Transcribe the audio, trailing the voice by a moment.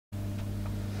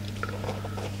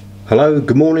Hello,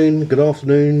 good morning, good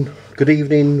afternoon, good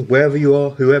evening, wherever you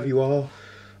are, whoever you are.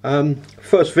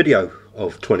 First video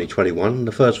of 2021,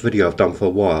 the first video I've done for a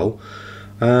while,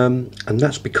 and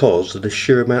that's because of the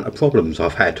sheer amount of problems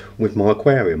I've had with my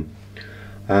aquarium.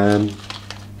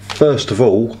 First of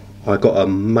all, I got a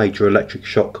major electric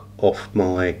shock off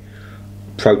my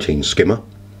protein skimmer.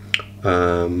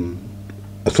 I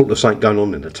thought there was something going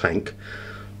on in the tank.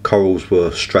 Corals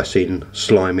were stressing,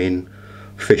 sliming,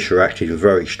 fish are acting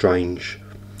very strange.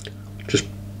 Just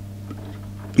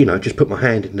put my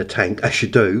hand in the tank, as you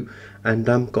do, and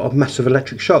got a massive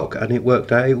electric shock, and it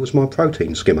worked out it was my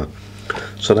protein skimmer.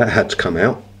 So that had to come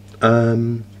out.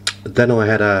 Then I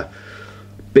had a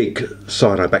big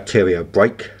cyanobacteria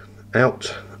break out,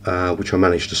 which I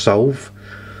managed to solve.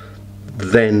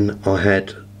 Then I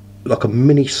had like a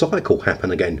mini cycle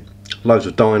happen again. Loads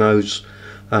of dinos,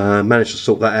 managed to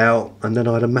sort that out, and then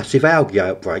I had a massive algae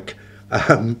outbreak,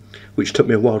 which took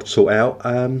me a while to sort out.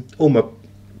 All my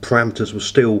parameters were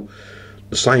still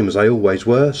the same as they always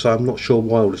were, so I'm not sure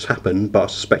why all this happened, but I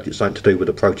suspect it's something to do with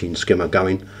the protein skimmer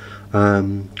going. So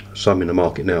I'm in the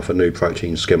market now for a new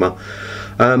protein skimmer.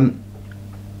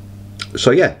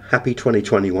 So yeah, happy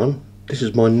 2021. This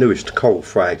is my newest coral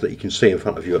frag that you can see in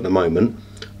front of you at the moment.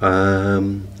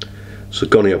 It's a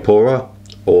Goniopora,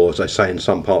 or as they say in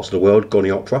some parts of the world,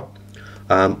 Goniopora.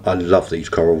 I love these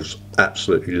corals,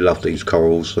 absolutely love these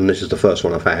corals, and this is the first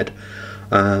one I've had.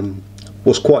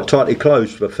 Was quite tightly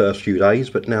closed for the first few days,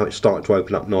 but now it's starting to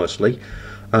open up nicely.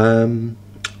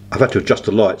 I've had to adjust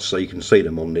the lights so you can see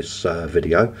them on this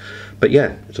video, but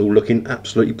yeah, it's all looking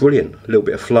absolutely brilliant. A little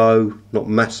bit of flow, not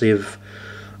massive,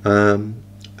 and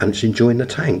it's enjoying the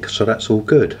tank, so that's all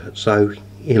good. So,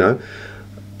 you know,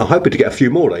 I'm hoping to get a few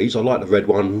more of these. I like the red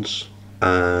ones.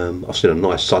 I've seen a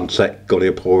nice sunset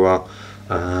Goniopora,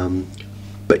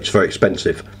 but it's very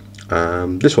expensive.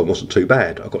 This one wasn't too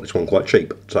bad. I got this one quite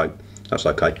cheap, so that's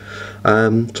okay.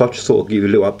 So I just thought I'd give you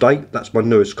a little update. That's my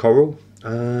newest coral.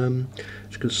 As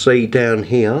you can see down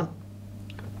here,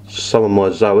 some of my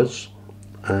zoas.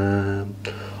 I'm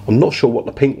not sure what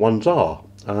the pink ones are.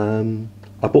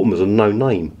 I bought them as a no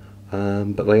name,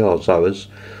 but they are zoas.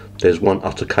 There's one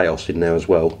utter chaos in there as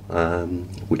well,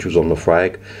 which was on the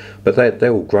frag, but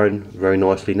they're all grown very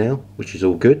nicely now, which is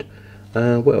all good.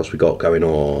 What else we got going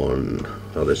on?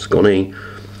 Oh, there's Goni.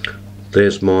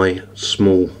 There's my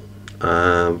small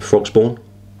frog spawn,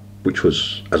 which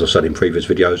was, as I said in previous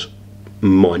videos,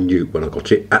 minute when I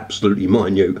got it, absolutely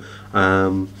minute.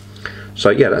 So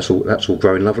yeah, that's all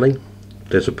growing lovely.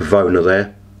 There's a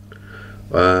Pavona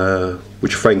there,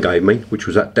 which a friend gave me, which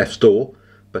was at death's door,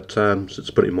 but since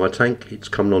I put it in my tank, it's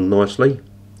coming on nicely.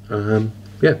 Yeah,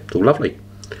 it's all lovely.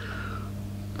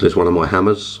 There's one of my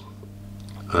hammers,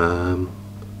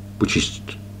 which has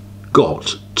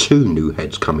got 2 new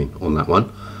heads coming on that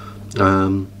one.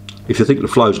 If you think the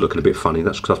flow's looking a bit funny,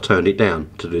 that's because I've turned it down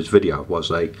to do this video.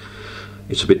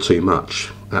 It's a bit too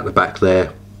much. At the back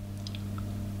there,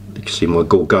 you can see my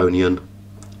Gorgonian.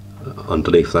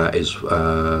 Underneath that is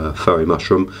furry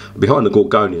mushroom. Behind the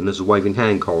Gorgonian there's a waving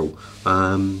hand coral,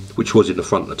 which was in the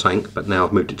front of the tank, but now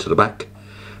I've moved it to the back.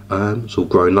 It's all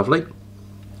growing lovely.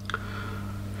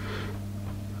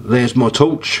 There's my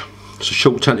torch. It's a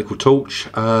short tentacle torch.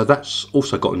 That's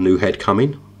also got a new head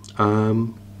coming,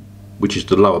 which is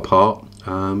the lower part.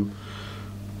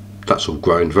 That's all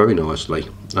grown very nicely.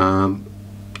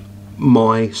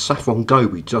 My saffron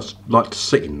goby just like to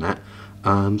sit in that,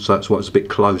 so that's why it's a bit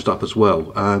closed up as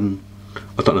well. I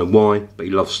don't know why, but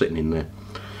he loves sitting in there.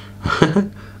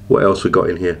 What else we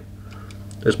got in here?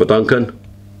 There's my Duncan.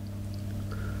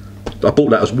 I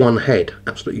bought that as one head,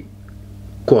 absolutely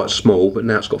quite small, but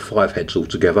now it's got 5 heads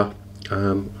altogether.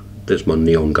 There's my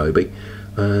neon goby,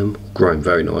 growing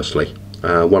very nicely.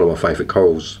 One of my favourite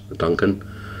corals, the Duncan.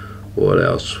 What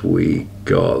else we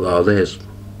got? Oh, there's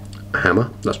a hammer.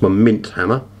 That's my mint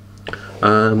hammer.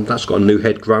 That's got a new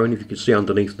head growing, if you can see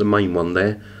underneath the main one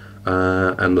there,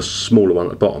 and the smaller one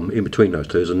at the bottom. In between those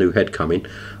two there's a new head coming,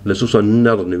 and there's also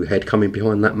another new head coming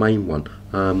behind that main one.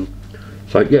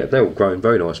 So yeah, they're all growing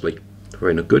very nicely,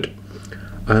 very good.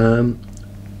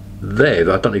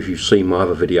 There, I don't know if you've seen my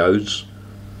other videos,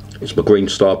 it's my green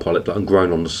star pilot that I'm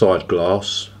growing on the side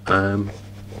glass.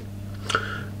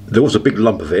 There was a big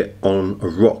lump of it on a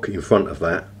rock in front of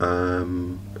that,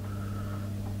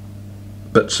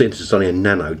 but since it's only a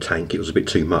nano tank, it was a bit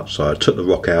too much, so I took the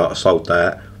rock out, I sold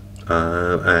that,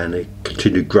 and it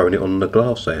continued growing it on the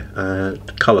glass there.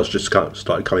 The colours just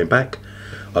started coming back.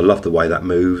 I love the way that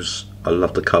moves, I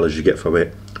love the colours you get from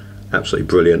it, absolutely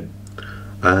brilliant.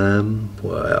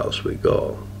 What else we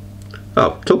got?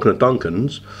 Oh, talking of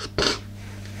Duncans,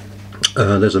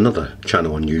 There's another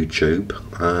channel on YouTube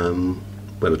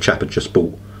where the chap had just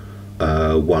bought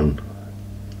a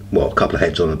couple of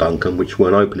heads on a Duncan which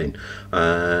weren't opening.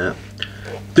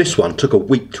 This one took a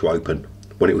week to open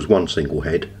when it was one single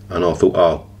head, and I thought,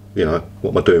 oh, you know,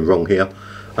 what am I doing wrong here?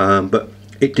 But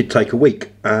it did take a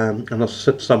week, and I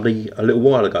said to somebody a little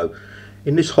while ago,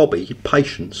 in this hobby,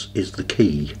 patience is the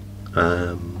key.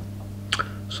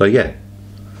 So yeah,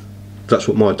 that's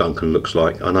what my Duncan looks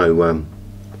like. I know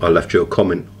I left you a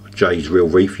comment, Jay's Real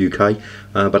Reef UK,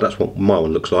 but that's what my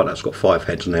one looks like. That's got 5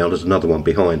 heads now. There's another one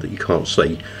behind that you can't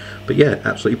see, but yeah,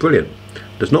 absolutely brilliant.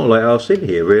 There's not a lot else in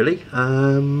here really.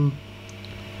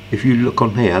 If you look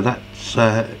on here, that's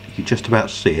you just about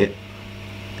see it.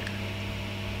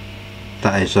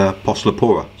 That is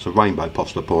Goniopora. It's a rainbow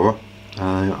Goniopora.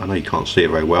 I know you can't see it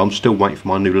very well. I'm still waiting for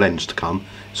my new lens to come.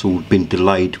 It's all been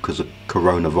delayed because of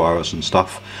coronavirus and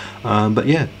stuff. But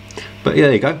yeah,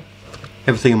 there you go.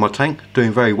 Everything in my tank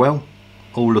doing very well.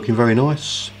 All looking very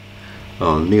nice.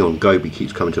 Oh, Neon Goby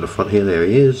keeps coming to the front here. There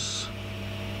he is.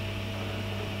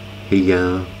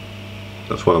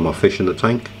 That's one of my fish in the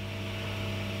tank.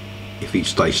 If he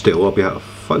stays still, I'll be able to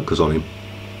focus on him.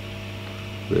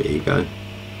 There you go.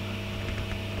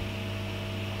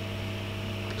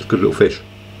 It's a good little fish.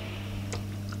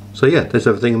 So yeah, there's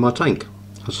everything in my tank.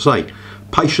 As I say,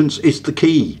 patience is the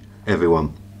key,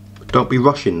 everyone. Don't be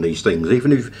rushing these things.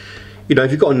 Even if, you know, if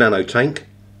you've got a nano tank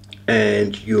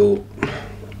and you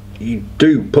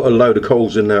do put a load of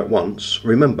corals in there at once,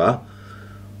 remember,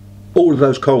 all of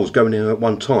those corals going in at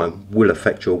one time will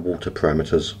affect your water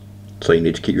parameters. So you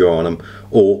need to keep your eye on them,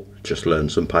 or just learn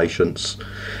some patience.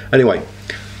 Anyway,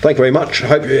 thank you very much. I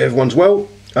hope everyone's well.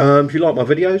 If you like my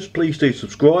videos, please do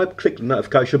subscribe, click the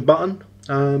notification button.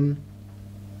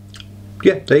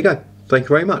 Yeah, there you go. Thank you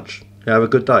very much. Have a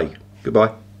good day.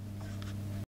 Goodbye.